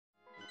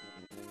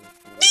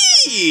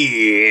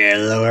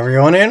Hello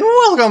everyone and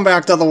welcome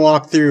back to the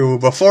walkthrough.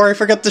 Before I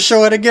forget to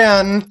show it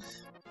again,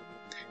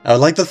 I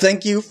would like to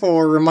thank you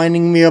for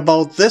reminding me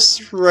about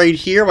this right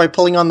here by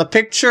pulling on the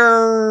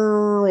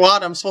picture.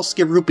 What? I'm supposed to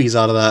get rupees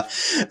out of that.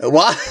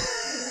 What?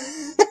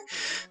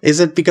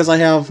 Is it because I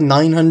have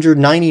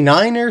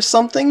 999 or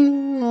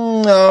something?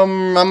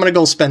 I'm gonna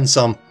go spend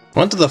some.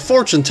 Went to the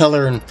fortune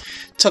teller and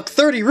took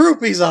 30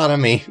 rupees out of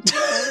me.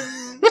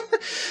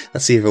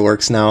 Let's see if it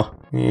works now.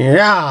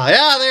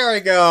 Yeah, there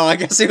we go. I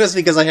guess it was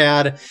because I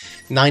had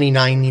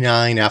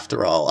 90.99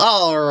 after all.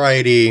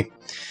 Alrighty.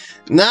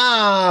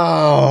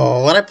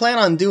 Now, what I plan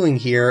on doing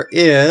here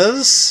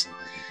is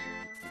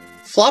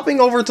flopping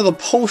over to the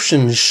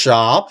potion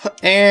shop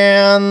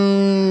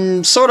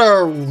and sort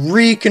of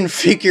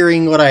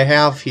reconfiguring what I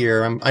have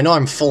here. I know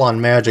I'm full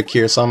on magic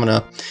here, so I'm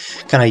gonna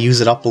kind of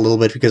use it up a little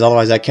bit because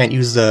otherwise I can't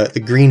use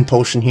the green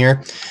potion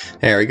here.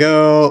 There we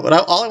go. But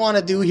all I want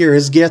to do here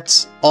is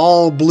get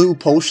all blue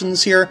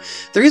potions here.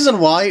 The reason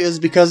why is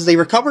because they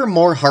recover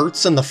more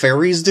hearts than the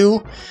fairies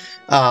do.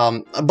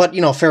 But,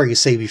 you know, fairies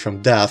save you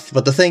from death.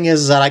 But the thing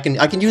is that I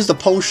can use the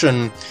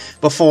potion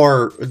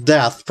before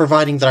death,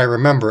 providing that I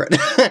remember it.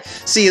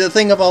 See, the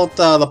thing about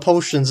the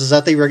potions is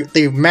that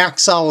they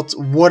max out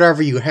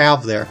whatever you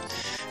have there.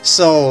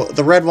 So,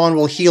 the red one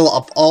will heal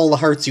up all the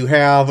hearts you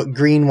have,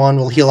 green one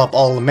will heal up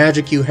all the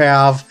magic you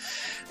have,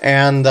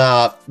 and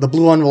the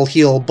blue one will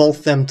heal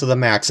both them to the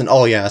max. And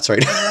oh yeah, that's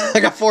right. I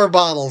got 4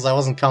 bottles, I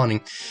wasn't counting.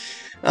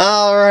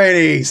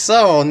 Alrighty,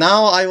 so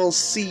now I will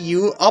see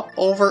you up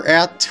over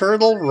at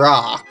Turtle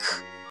Rock.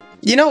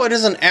 You know, it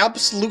is an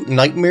absolute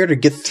nightmare to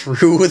get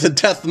through the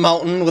Death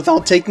Mountain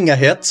without taking a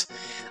hit.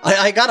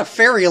 I got a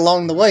fairy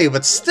along the way,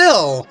 but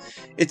still,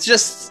 it's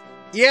just,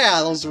 yeah,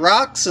 those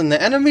rocks and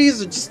the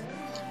enemies are just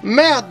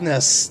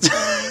madness.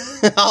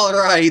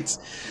 Alright,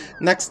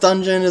 next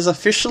dungeon is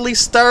officially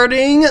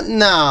starting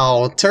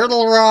now.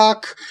 Turtle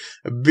Rock,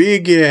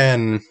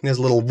 begin. There's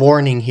a little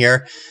warning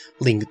here.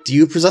 Link, do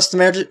you possess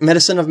the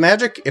medicine of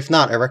magic? If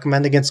not, I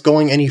recommend against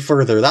going any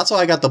further. That's why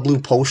I got the blue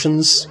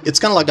potions. It's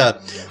kind of like a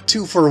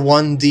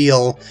 2-for-1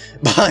 deal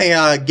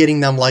by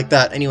getting them like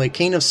that. Anyway,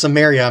 Cane of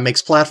Samaria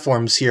makes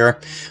platforms here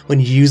when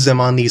you use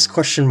them on these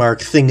question mark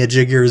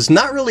thingajiggers.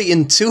 Not really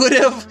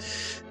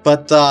intuitive,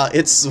 but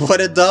it's what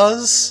it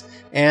does.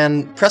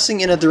 And pressing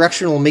in a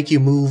direction will make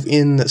you move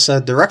in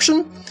said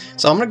direction.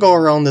 So I'm going to go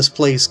around this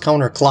place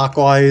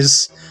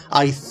counterclockwise.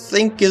 I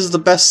think is the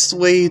best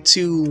way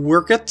to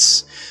work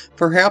it.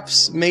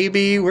 Perhaps,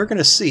 maybe, we're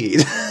gonna see.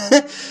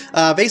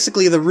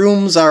 Basically, the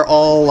rooms are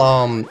all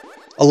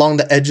along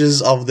the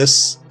edges of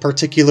this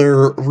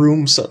particular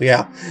room, so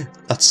yeah,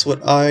 that's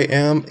what I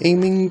am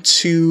aiming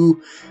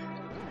to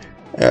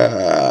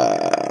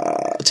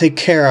take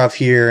care of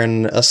here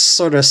in a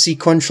sort of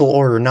sequential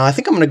order. Now, I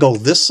think I'm gonna go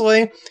this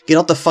way, get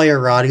out the fire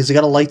rod, because you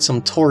gotta light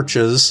some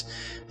torches.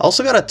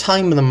 Also gotta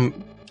time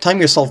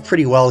yourself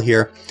pretty well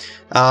here,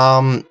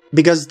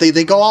 because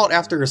they go out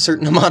after a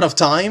certain amount of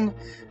time.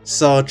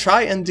 So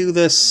try and do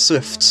this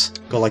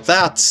swift. Go like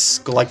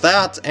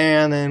that,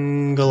 and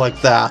then go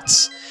like that.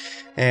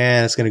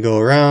 And it's gonna go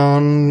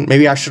around.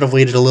 Maybe I should have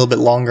waited a little bit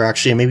longer,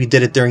 actually, and maybe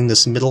did it during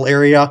this middle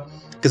area,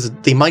 because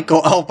they might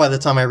go out by the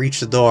time I reach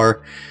the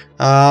door.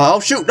 Oh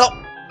shoot, no!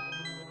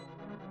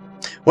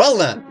 Well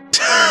then!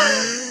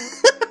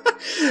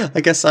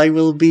 I guess I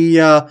will be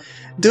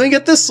doing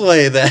it this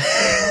way then.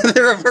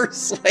 The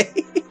reverse way.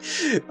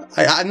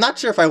 I'm not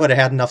sure if I would have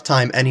had enough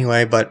time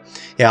anyway, but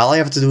yeah, all I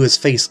have to do is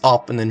face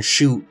up and then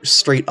shoot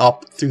straight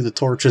up through the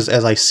torches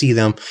as I see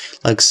them.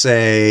 Like,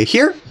 say,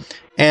 here,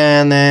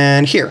 and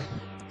then here.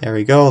 There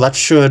we go, that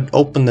should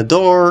open the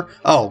door.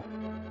 Oh,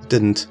 it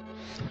didn't.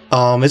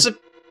 Is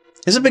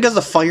it because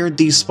the fire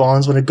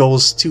despawns when it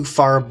goes too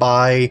far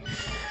by?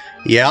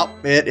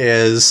 Yep, it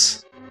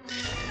is.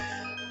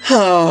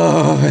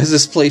 Oh, is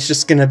this place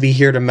just gonna be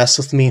here to mess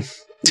with me?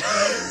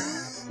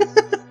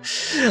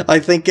 I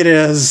think it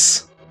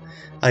is.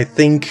 I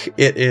think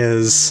it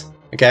is.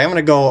 Okay, I'm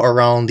gonna go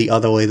around the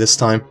other way this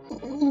time.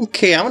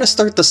 Okay, I'm gonna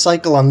start the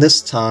cycle on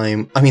this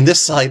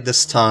side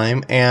this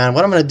time, and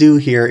what I'm gonna do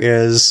here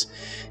is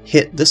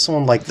hit this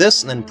one like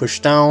this, and then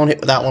push down,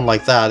 hit that one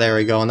like that, there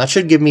we go, and that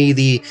should give me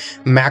the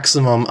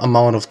maximum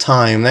amount of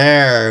time.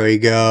 There we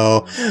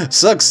go.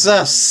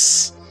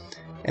 Success!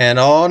 And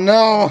oh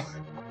no!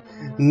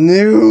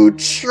 New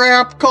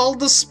trap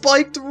called the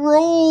spiked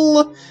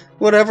roll!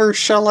 Whatever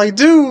shall I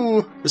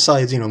do?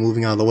 Besides, you know,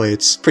 moving out of the way,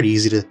 it's pretty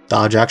easy to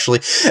dodge, actually.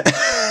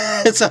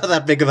 It's not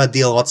that big of a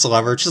deal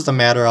whatsoever, it's just a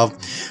matter of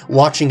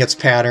watching its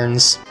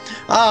patterns.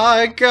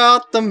 I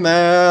got the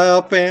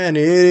map, and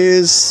it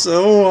is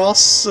so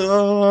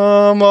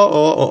awesome!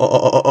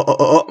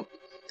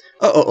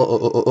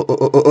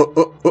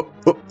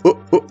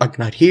 I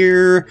can hide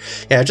here.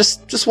 Yeah,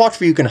 just watch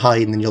where you can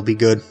hide, and then you'll be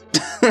good.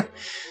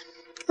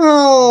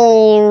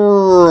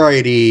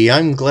 Alrighty,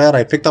 I'm glad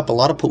I picked up a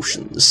lot of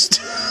potions.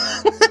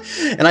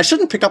 And I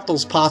shouldn't pick up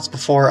those pots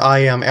before I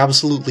am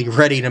absolutely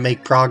ready to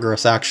make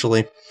progress,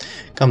 actually.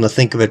 Come to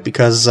think of it,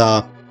 because,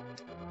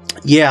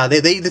 Yeah,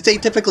 they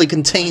typically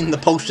contain the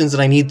potions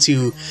that I need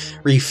to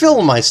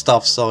refill my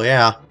stuff, so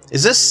yeah.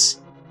 Is this...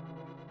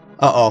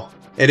 Uh-oh.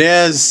 It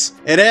is!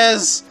 It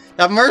is!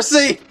 Have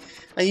mercy!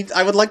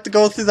 I would like to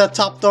go through that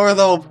top door,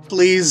 though,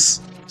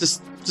 please.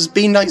 Just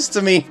be nice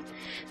to me.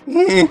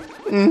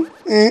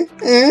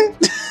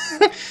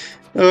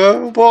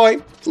 Oh, boy.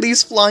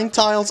 Please, flying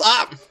tiles.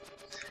 Ah!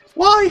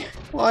 Why?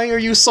 Why are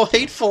you so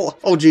hateful?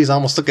 Oh, geez, I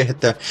almost took a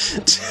hit there.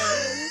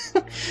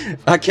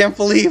 I can't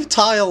believe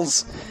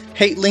tiles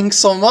hate Link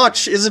so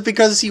much. Is it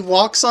because he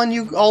walks on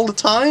you all the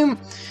time?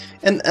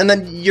 And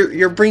then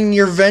you're bringing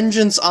your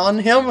vengeance on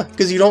him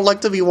because you don't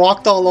like to be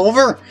walked all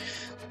over?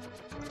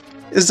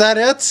 Is that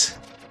it?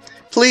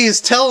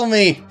 Please tell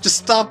me. Just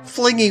stop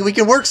flinging. We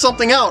can work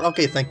something out.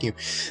 Okay, thank you.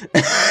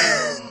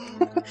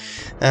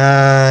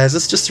 Is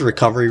this just a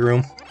recovery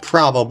room?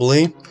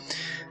 Probably.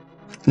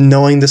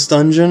 Knowing this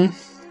dungeon?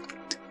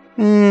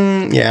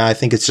 Yeah, I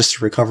think it's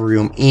just a recovery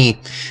room.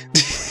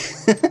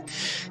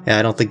 Yeah,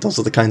 I don't think those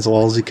are the kinds of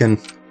walls you can...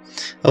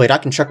 Oh wait, I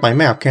can check my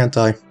map, can't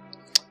I?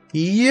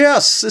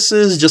 Yes, this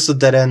is just a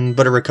dead end,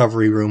 but a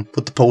recovery room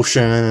with the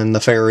potion and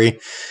the fairy.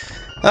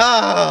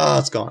 Ah,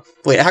 it's gone.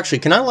 Wait, actually,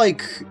 can I,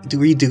 like,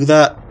 redo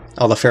that?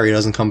 Oh, the fairy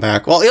doesn't come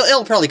back. Well,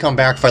 it'll probably come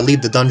back if I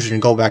leave the dungeon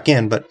and go back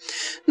in, but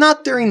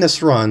not during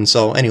this run.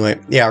 So anyway,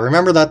 yeah,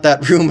 remember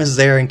that room is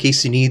there in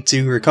case you need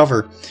to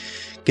recover.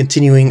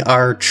 Continuing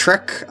our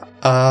trek.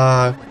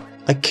 I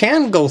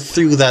can go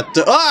through that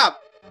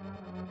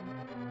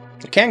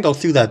I can go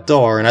through that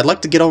door, and I'd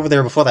like to get over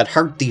there before that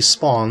heart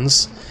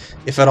despawns,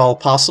 if at all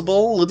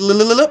possible.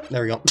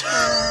 There we go.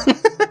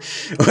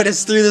 What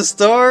is through this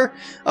door?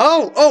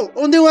 Oh,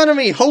 new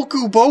enemy!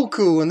 Hoku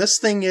Boku! And this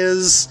thing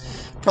is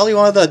probably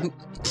one of the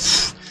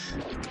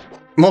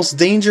most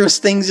dangerous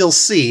things you'll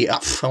see. I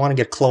want to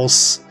get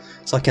close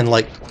so I can,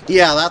 like...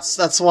 Yeah,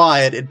 that's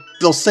why.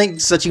 Those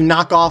things that you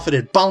knock off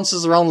it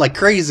bounces around like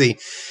crazy.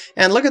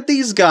 And look at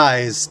these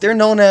guys. They're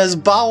known as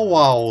Bow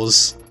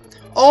Wows.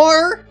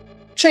 Or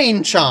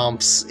Chain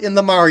Chomps in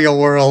the Mario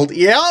world.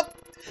 Yep!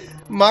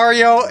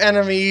 Mario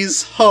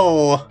enemies,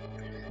 ho!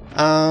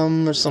 I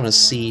just want to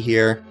see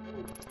here.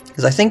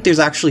 Because I think there's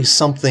actually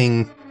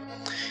something...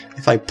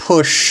 If I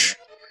push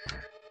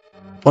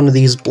one of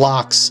these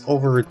blocks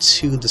over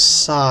to the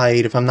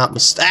side, if I'm not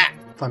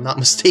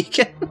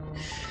mistaken.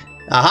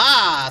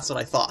 Aha! That's what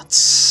I thought.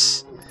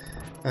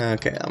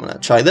 Okay, I'm gonna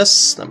try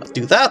this. I'm gonna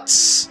do that.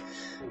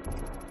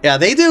 Yeah,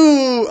 they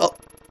do... Oh.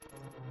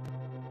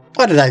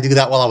 Why did I do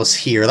that while I was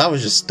here? That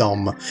was just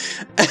dumb.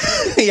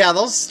 Yeah,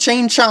 those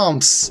Chain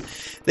Chomps,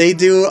 they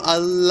do a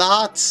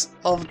lot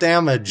of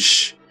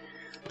damage.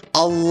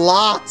 A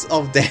lot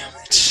of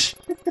damage.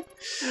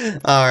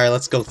 Alright,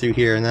 let's go through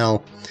here, and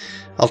I'll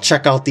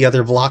check out the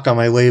other block on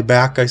my way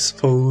back, I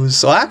suppose.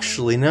 So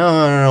actually,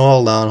 no,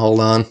 hold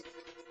on.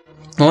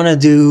 I want to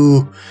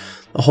do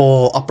the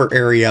whole upper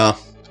area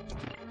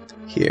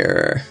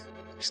here.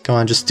 Just come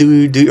on, just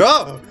do...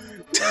 Oh!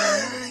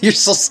 You're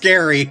so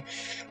scary.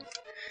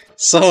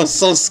 So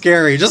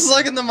scary. Just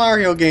like in the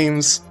Mario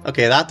games.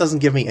 Okay, that doesn't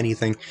give me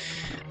anything.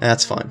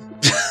 That's fine.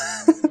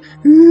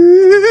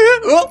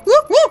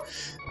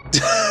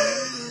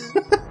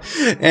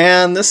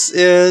 And this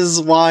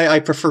is why I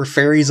prefer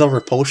fairies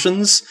over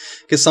potions,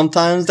 because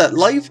sometimes that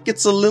life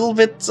gets a little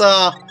bit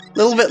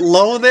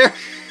low there.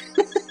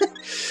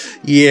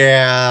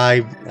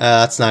 Yeah,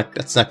 that's not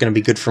going to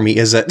be good for me,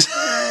 is it?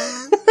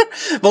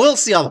 But we'll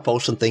see how the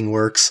potion thing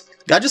works.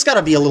 I just got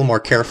to be a little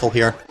more careful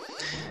here.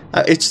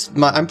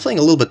 I'm playing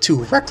a little bit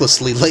too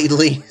recklessly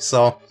lately,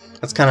 so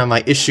that's kind of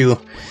my issue.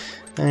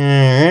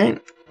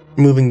 Alright,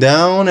 moving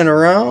down and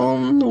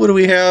around. What do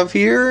we have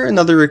here?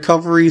 Another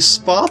recovery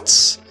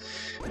spots.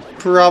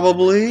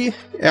 Probably.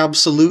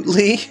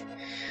 Absolutely.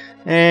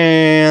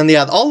 And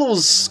yeah, all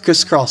those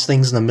crisscross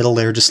things in the middle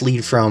there just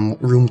lead from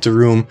room to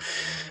room.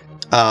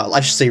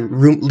 I should say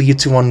lead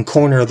to one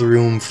corner of the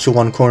room to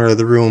one corner of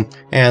the room.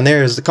 And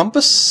there's the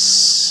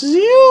compass.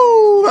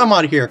 I'm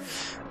out of here.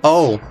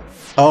 Oh.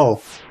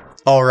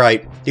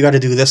 Alright, you gotta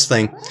do this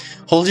thing.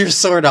 Hold your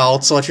sword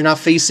out so that you're not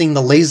facing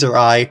the laser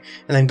eye,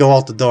 and then go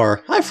out the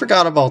door. I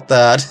forgot about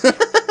that.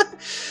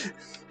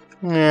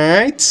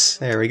 Alright,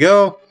 there we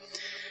go.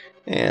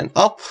 And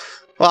up.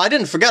 Well, I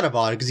didn't forget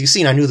about it, because you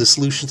seen I knew the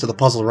solution to the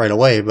puzzle right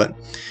away, but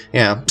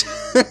yeah.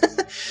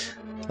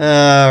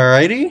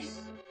 Alrighty.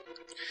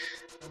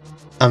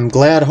 I'm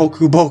glad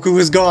Hoku Boku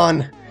is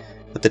gone.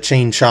 But the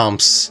Chain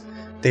Chomps,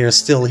 they are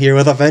still here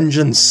with a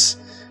vengeance.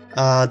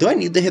 Do I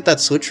need to hit that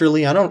switch,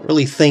 really? I don't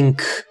really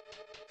think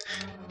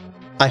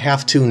I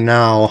have to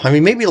now. I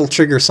mean, maybe it'll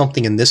trigger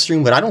something in this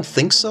room, but I don't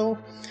think so.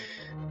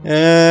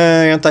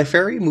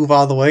 Anti-fairy, move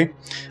out of the way.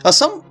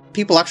 Some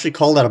people actually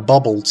call that a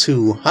bubble,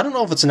 too. I don't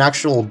know if it's an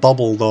actual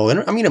bubble, though.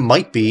 I mean, it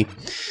might be.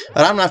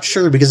 But I'm not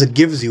sure, because it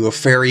gives you a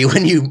fairy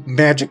when you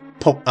magic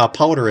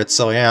powder it,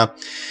 so yeah.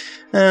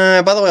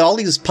 By the way, all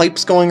these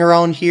pipes going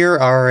around here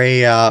are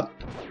a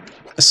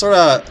sort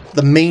of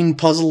the main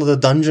puzzle of the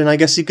dungeon, I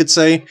guess you could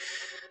say.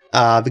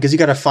 Because you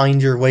gotta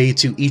find your way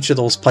to each of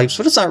those pipes,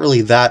 but it's not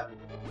really that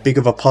big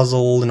of a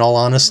puzzle, in all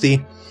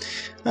honesty.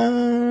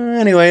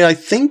 Anyway, I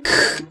think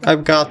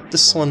I've got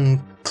this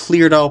one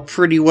cleared out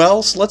pretty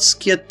well, so let's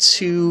get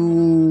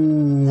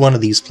to one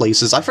of these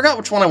places. I forgot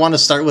which one I want to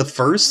start with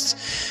first,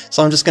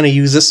 so I'm just going to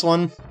use this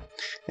one.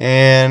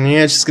 And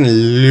yeah, it's just going to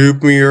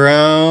loop me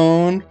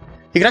around.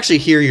 You can actually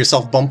hear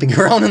yourself bumping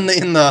around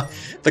in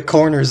the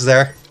corners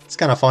there. It's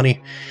kind of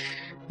funny.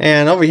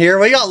 And over here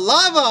we got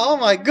lava! Oh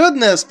my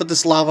goodness! But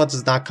this lava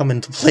does not come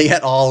into play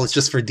at all, it's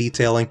just for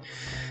detailing.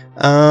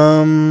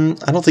 I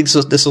don't think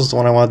this was the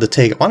one I wanted to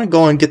take. I want to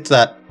go and get to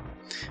that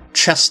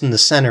chest in the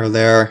center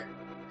there.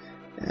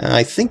 And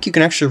I think you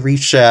can actually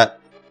reach that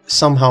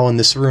somehow in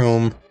this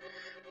room.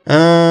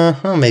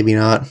 Well, maybe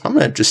not. I'm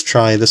gonna just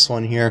try this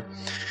one here.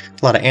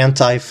 A lot of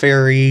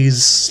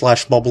anti-fairies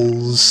slash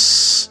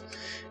bubbles.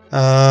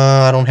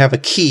 I don't have a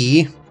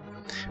key.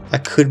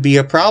 That could be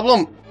a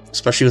problem,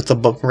 especially with the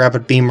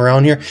rapid beam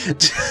around here.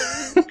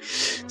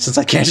 Since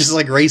I can't just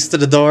like race to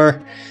the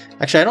door.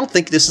 Actually, I don't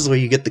think this is where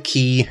you get the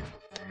key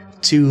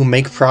to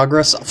make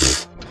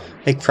progress.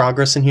 Make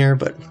progress in here,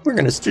 but we're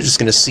just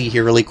gonna see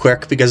here really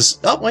quick because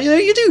oh well, yeah,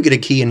 you do get a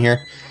key in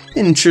here.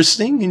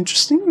 Interesting,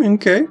 interesting.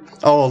 Okay.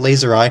 Oh,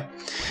 laser eye.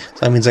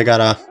 So that means I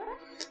gotta.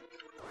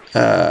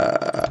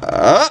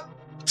 That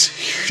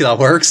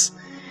works.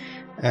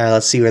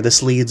 Let's see where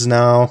this leads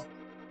now.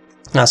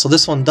 So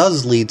this one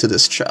does lead to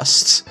this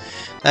chest.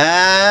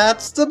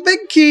 That's the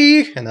big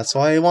key, and that's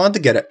why I wanted to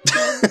get it.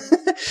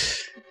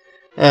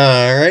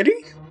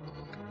 Alrighty.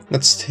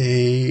 Let's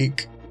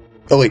take...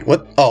 Oh wait,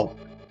 what? Oh.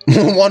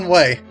 One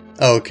way.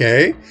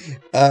 Okay.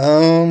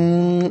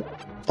 Well,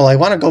 I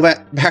want to go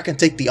back and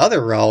take the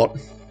other route.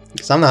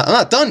 Because I'm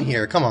not done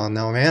here. Come on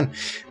now, man.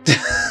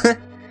 I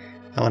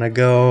want to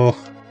go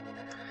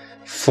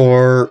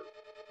for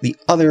the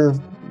other...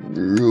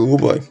 Oh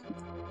boy.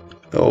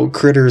 Oh,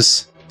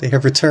 critters. They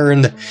have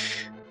returned.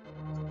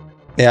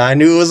 Yeah, I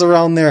knew it was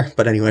around there.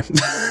 But anyway.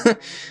 I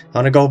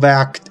want to go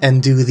back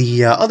and do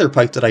the other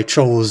pipe that I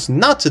chose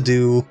not to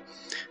do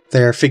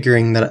there,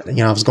 figuring that,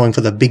 you know, I was going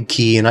for the big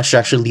key, and I should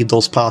actually leave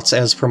those pots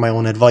as per my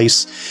own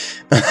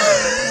advice.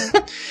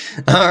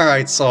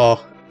 Alright, so,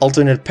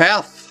 alternate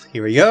path.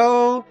 Here we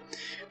go.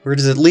 Where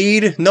does it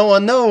lead? No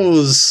one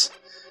knows.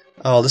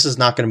 Oh, this is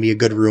not going to be a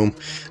good room.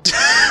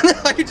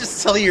 I can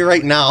just tell you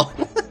right now.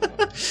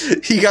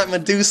 You got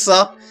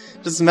Medusa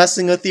just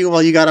messing with you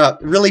while you got a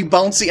really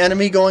bouncy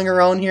enemy going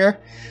around here.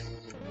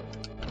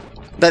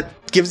 That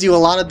gives you a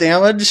lot of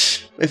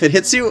damage if it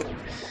hits you.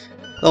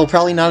 Though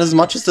probably not as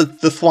much as the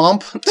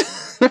thwomp.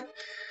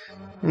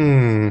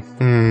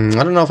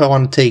 I don't know if I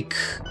want to take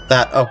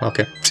that. Oh,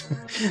 okay.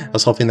 I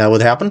was hoping that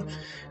would happen.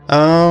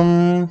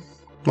 Well,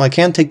 I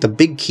can take the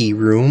big key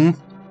room.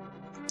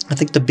 I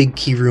think the big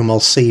key room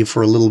I'll save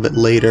for a little bit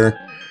later.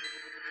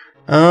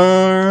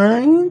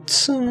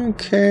 Alright,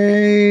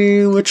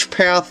 okay. Which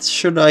path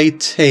should I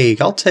take?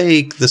 I'll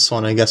take this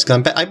one, I guess.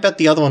 'Cause I bet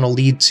the other one will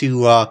lead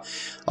to,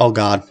 oh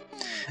god.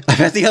 I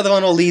bet the other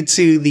one will lead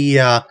to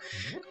the,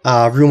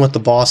 room with the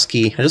boss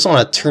key. I just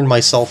want to turn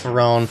myself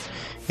around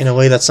in a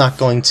way that's not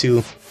going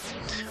to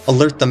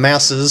alert the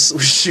masses,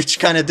 which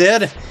kind of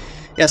did.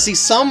 Yeah, see,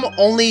 some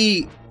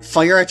only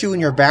fire at you when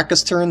your back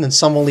is turned, and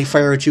some only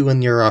fire at you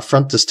when your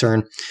front is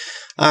turned.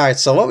 Alright,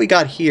 so what we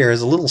got here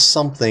is a little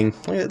something.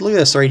 Look at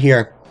this right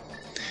here.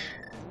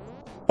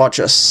 Watch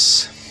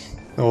us.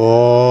 Oh,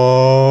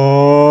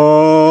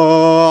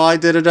 I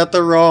did it at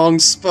the wrong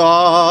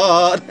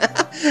spot.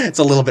 It's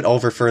a little bit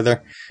over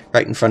further,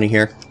 right in front of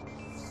here.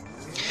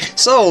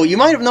 So, you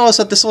might have noticed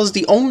that this was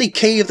the only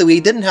cave that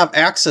we didn't have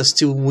access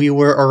to when we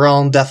were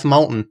around Death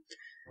Mountain.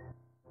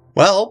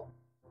 Well,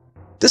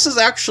 this is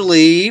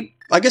actually,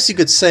 I guess you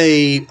could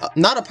say,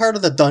 not a part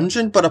of the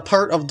dungeon, but a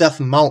part of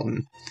Death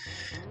Mountain.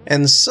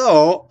 And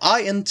so,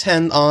 I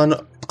intend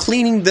on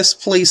cleaning this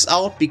place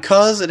out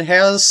because it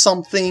has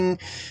something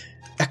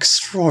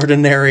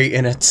extraordinary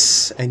in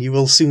it, and you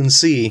will soon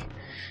see.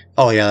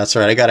 Oh yeah, that's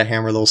right, I gotta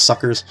hammer those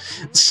suckers.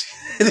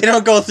 They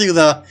don't go through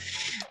the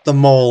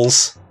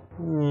moles.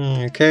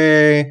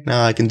 Okay,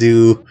 now I can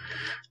do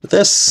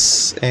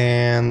this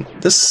and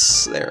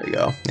this. There we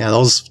go. Yeah,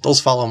 those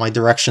follow my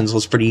directions. It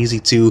was pretty easy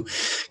to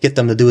get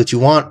them to do what you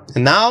want.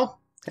 And now,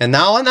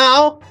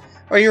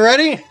 are you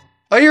ready?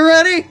 Are you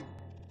ready?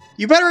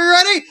 You better be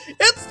ready!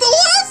 It's the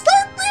last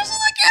third piece of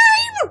the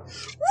game!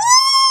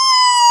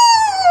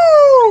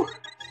 Woo!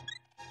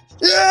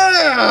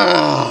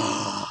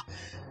 Yeah!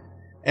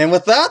 And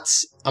with that,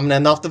 I'm gonna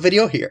end off the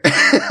video here.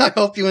 I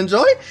hope you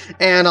enjoy,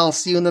 and I'll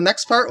see you in the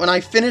next part when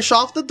I finish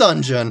off the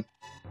dungeon.